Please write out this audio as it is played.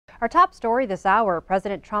Our top story this hour,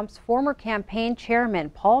 President Trump's former campaign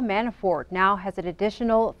chairman, Paul Manafort, now has an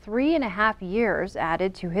additional 3.5 years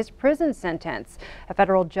added to his prison sentence. A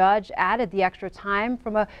federal judge added the extra time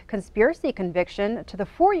from a conspiracy conviction to the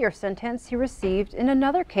 4-year sentence he received in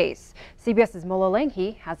another case. CBS's Mola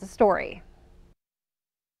Lenghi has a story.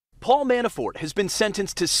 Paul Manafort has been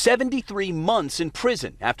sentenced to 73 months in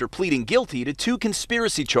prison after pleading guilty to 2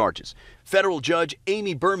 conspiracy charges. Federal Judge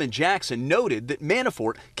Amy Berman Jackson noted that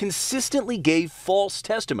Manafort consistently gave false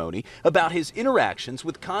testimony about his interactions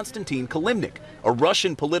with Konstantin Kilimnik, a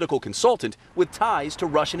Russian political consultant with ties to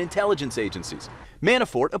Russian intelligence agencies.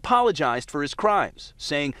 Manafort apologized for his crimes,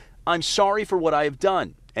 saying, "I'm sorry for what I have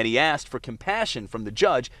done," and he asked for compassion from the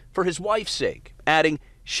judge for his wife's sake, adding,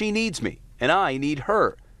 "She needs me, and I need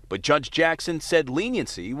her." But Judge Jackson said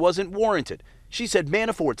leniency wasn't warranted. She said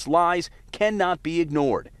Manafort's lies cannot be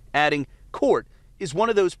ignored, adding, "Court is one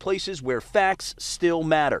of those places where facts still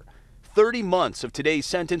matter." 30 months of today's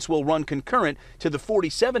sentence will run concurrent to the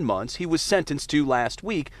 47 months he was sentenced to last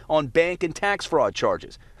week on bank and tax fraud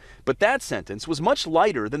charges. But that sentence was much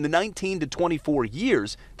lighter than the 19 to 24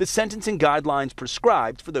 years the sentencing guidelines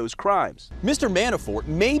prescribed for those crimes. Mr. Manafort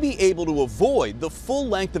may be able to avoid the full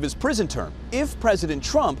length of his prison term if President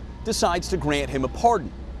Trump decides to grant him a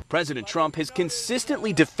pardon. President Trump has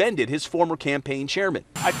consistently defended his former campaign chairman.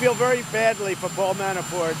 I feel very badly for Paul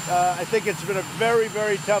Manafort. I think it's been a very,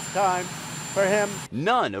 very tough time for him.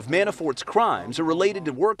 None of Manafort's crimes are related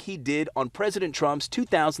to work he did on President Trump's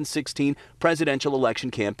 2016 presidential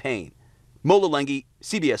election campaign. Mola Lenghi,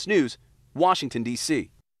 CBS News, Washington,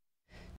 D.C.